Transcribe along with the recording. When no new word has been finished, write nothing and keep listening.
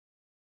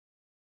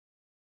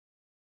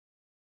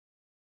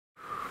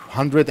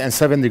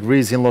107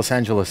 degrees in Los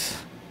Angeles.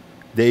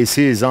 The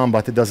AC is on,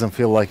 but it doesn't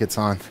feel like it's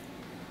on.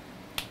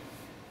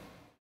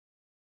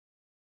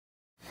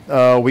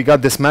 We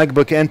got this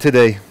MacBook in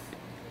today.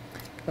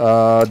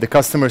 The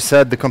customer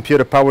said the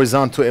computer powers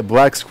on to a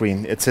black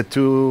screen. It's a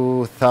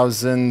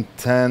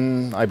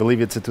 2010, I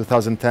believe it's a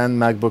 2010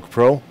 MacBook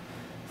Pro,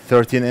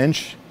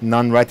 13-inch,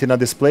 non-retina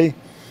display.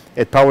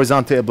 It powers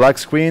on to a black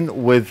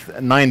screen with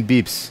 9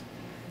 beeps.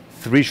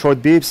 3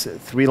 short beeps,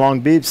 3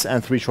 long beeps,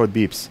 and 3 short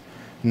beeps.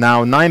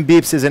 Now, 9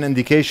 beeps is an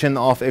indication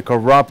of a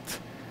corrupt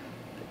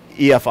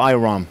EFI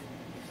ROM.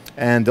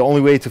 And the only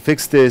way to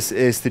fix this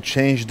is to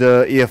change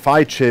the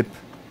EFI chip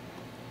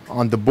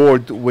on the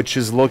board, which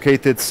is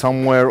located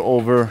somewhere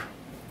over,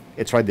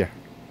 it's right there.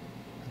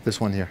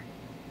 This one here.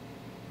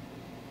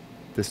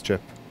 This chip.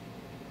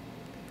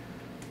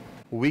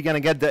 We're gonna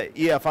get the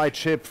EFI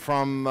chip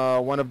from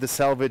one of the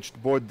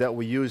salvaged board that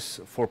we use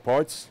for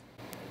parts.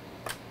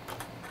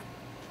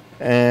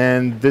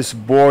 And this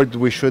board,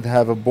 we should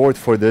have a board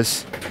for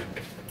this.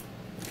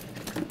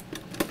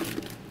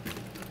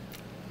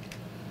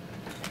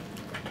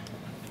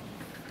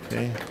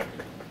 Okay.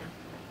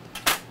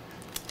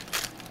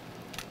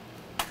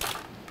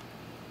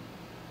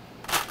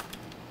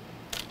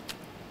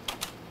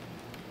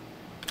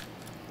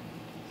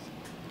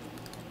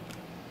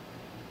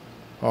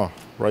 Oh,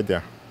 right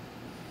there.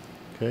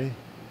 Okay.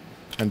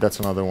 And that's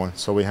another one.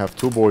 So we have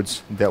 2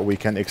 boards that we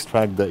can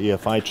extract the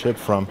EFI chip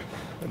from.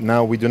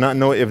 Now, we do not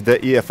know if the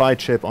EFI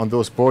chip on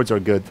those boards are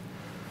good,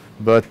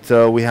 but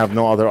we have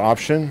no other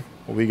option.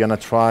 We're gonna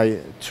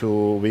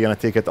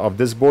take it off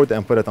this board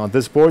and put it on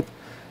this board,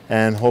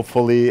 and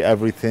hopefully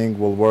everything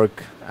will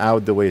work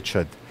out the way it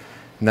should.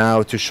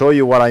 Now, to show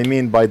you what I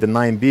mean by the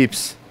 9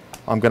 beeps,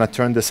 I'm gonna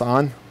turn this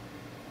on.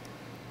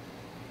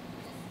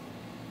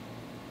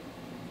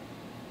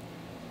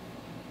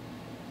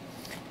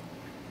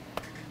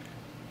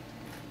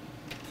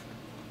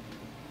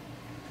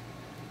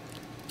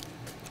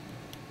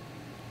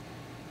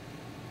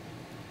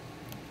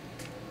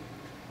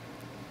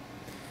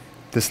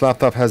 This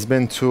laptop has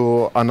been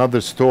to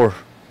another store,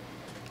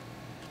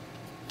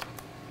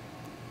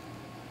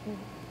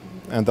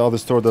 and the other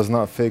store does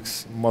not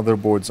fix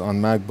motherboards on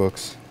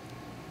MacBooks,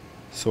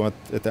 so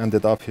it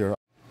ended up here.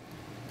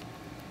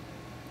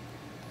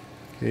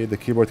 Okay, the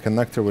keyboard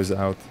connector was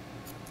out,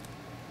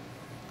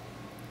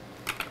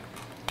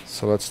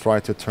 so let's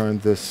try to turn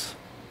this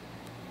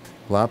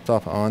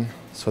laptop on.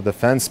 So the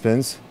fan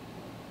spins,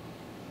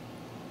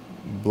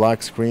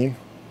 black screen,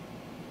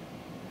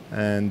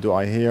 and do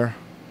I hear?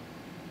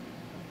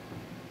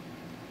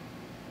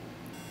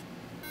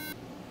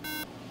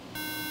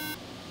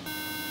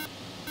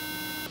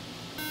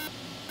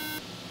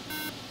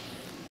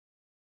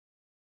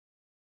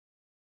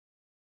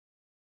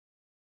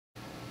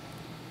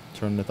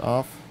 Turn it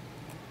off.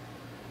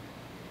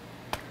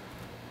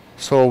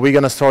 So we're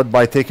gonna start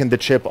by taking the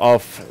chip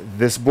off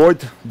this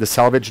board, the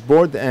salvaged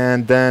board,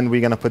 and then we're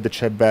gonna put the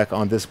chip back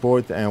on this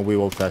board and we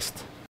will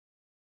test.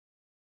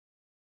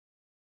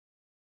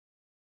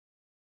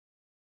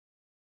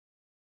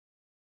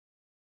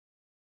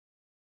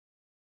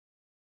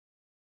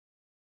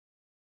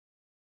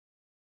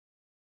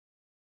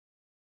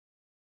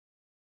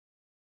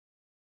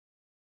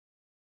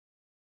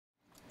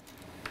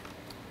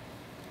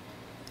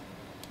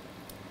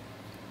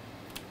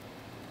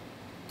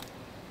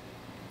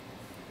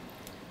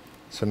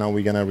 So now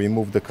we're gonna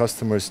remove the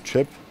customer's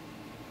chip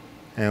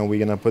and we're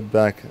gonna put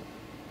back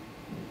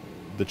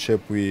the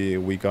chip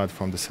we got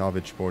from the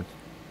salvage board.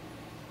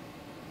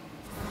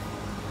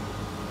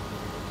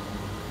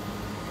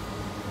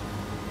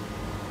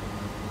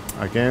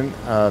 Again,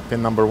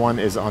 pin number 1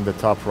 is on the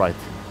top right,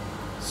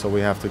 so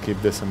we have to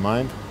keep this in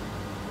mind,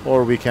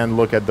 or we can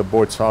look at the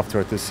board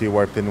software to see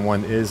where pin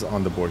 1 is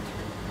on the board.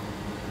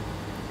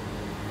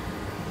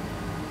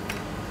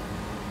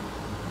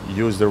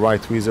 Use the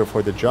right tweezer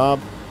for the job.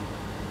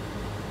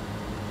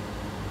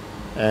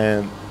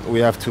 And we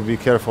have to be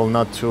careful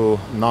not to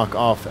knock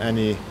off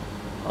any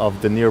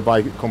of the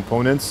nearby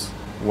components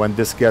when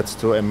this gets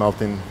to a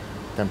melting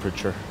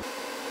temperature.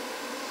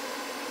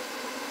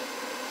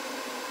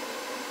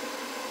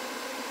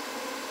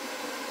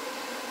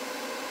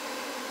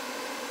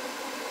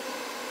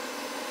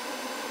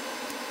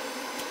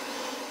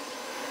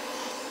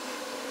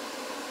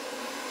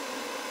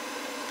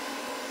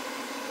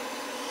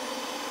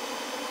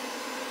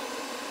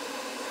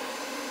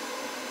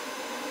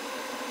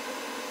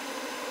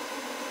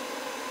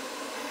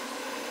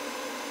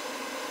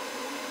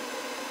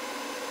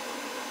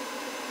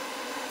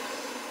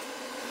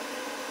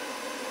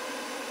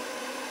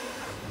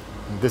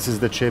 This is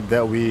the chip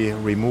that we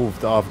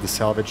removed off the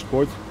salvaged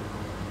board.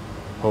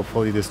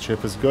 Hopefully this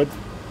chip is good.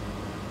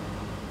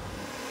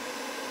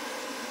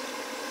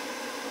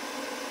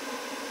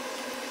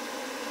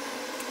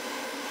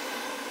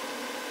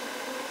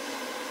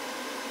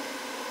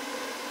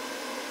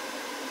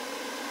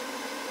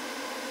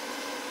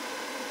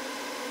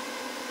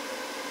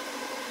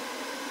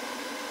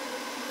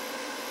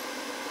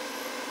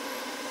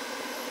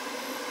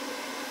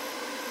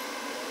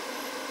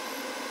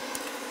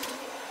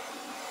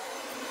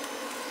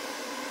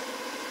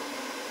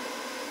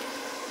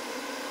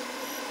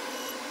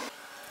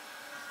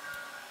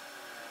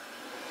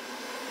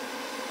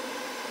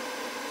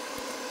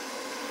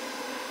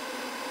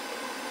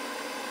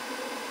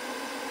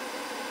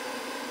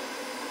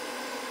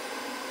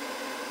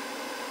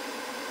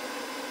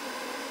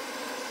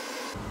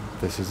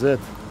 This is it.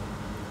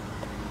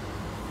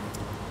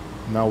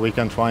 Now we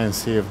can try and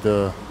see if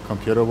the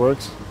computer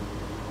works.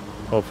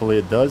 Hopefully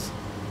it does.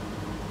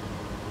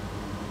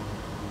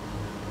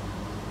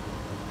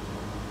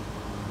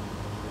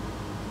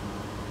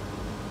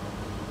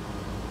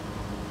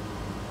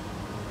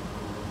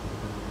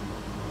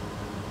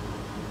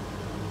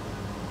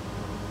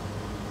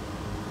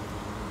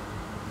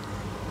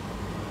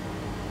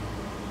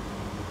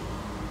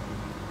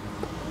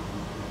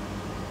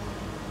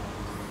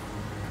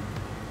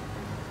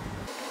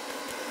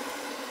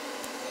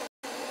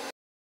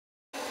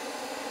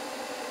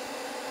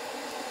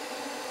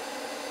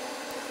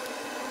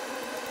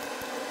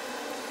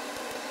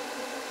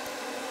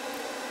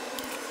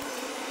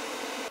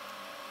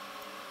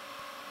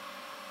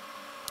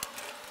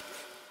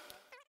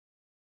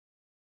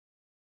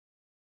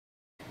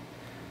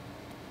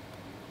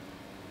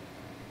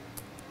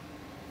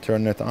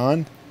 Turn it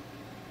on.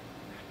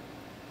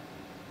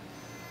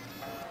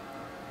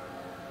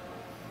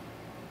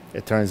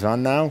 It turns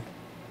on now.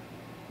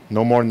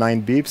 No more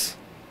 9 beeps.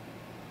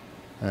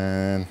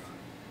 And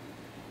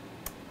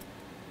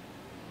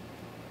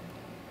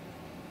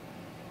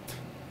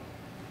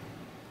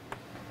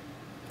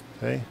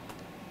okay.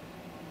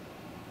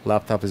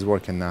 Laptop is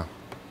working now.